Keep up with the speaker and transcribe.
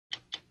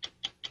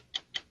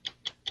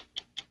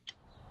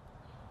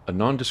a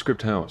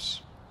nondescript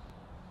house.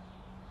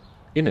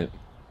 In it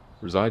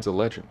resides a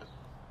legend.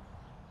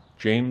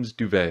 James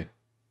Duvet,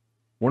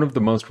 one of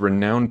the most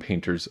renowned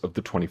painters of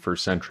the 21st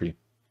century.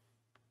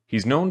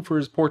 He's known for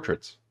his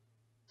portraits,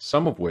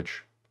 some of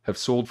which have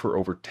sold for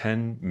over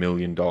 $10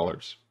 million.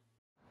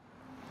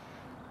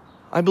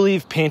 I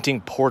believe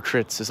painting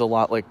portraits is a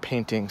lot like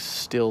painting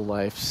still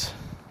lifes.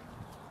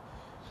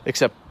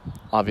 Except,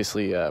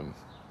 obviously,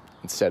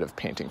 instead of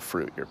painting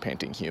fruit, you're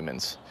painting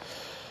humans.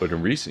 But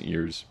in recent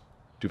years,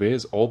 Duvet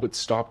has all but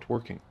stopped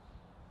working.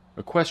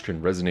 A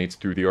question resonates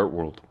through the art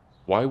world.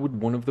 Why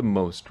would one of the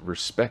most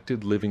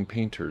respected living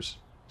painters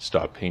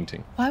stop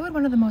painting? Why would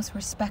one of the most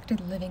respected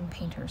living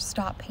painters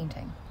stop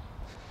painting?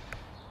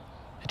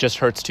 It just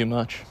hurts too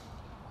much.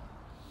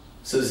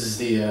 So this is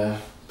the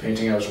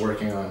painting I was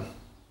working on.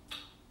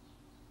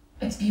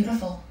 It's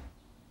beautiful.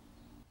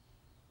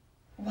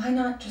 Why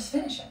not just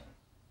finish it?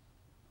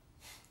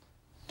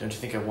 Don't you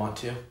think I want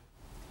to?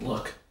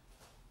 Look.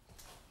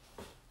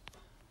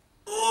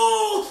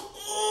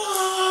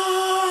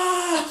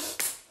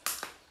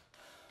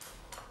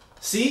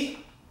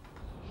 See?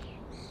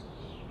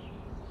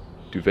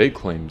 Duvet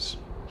claims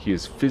he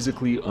is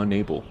physically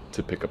unable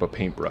to pick up a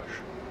paintbrush.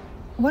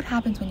 What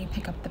happens when you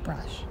pick up the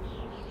brush?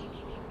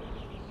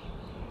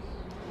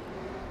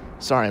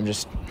 Sorry, I'm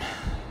just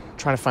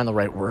trying to find the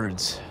right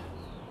words.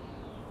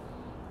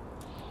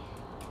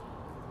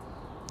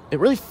 It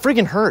really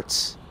friggin'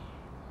 hurts.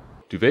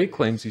 Duvet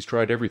claims he's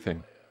tried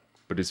everything,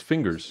 but his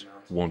fingers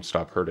won't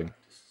stop hurting.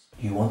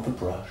 You want the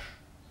brush.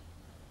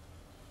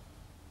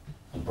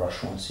 The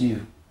brush wants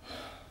you.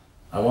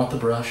 I want the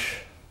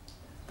brush.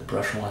 The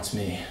brush wants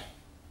me.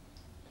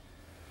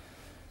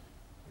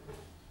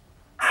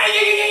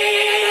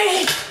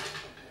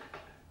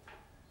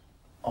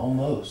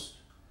 Almost.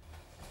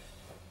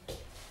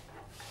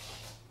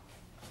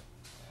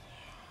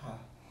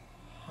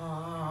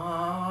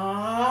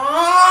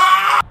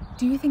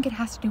 Do you think it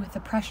has to do with the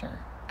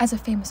pressure, as a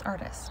famous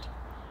artist?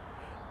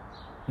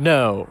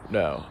 No.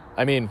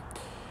 I mean,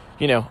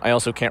 I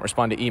also can't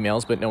respond to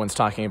emails, but no one's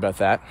talking about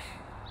that.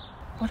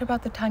 What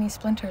about the tiny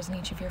splinters in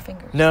each of your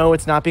fingers? No,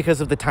 it's not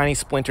because of the tiny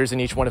splinters in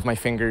each one of my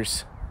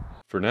fingers.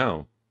 For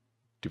now,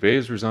 Duvet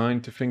is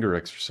resigned to finger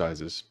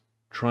exercises,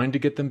 trying to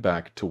get them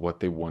back to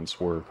what they once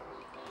were.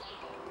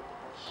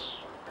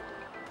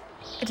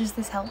 Does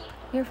this help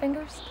your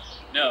fingers?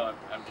 No,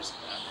 I'm just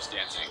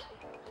dancing.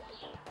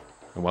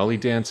 And while he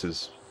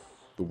dances,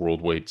 the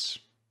world waits.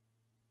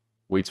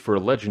 Waits for a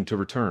legend to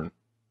return,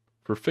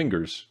 for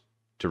fingers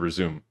to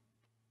resume,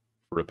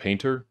 for a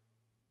painter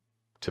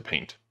to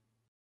paint.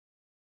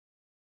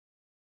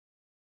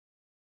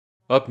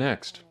 Up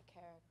next,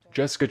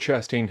 Jessica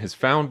Chastain has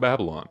found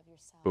Babylon,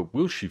 but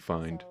will she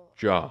find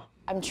Ja?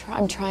 I'm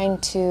trying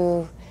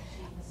to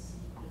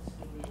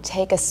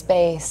take a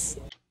space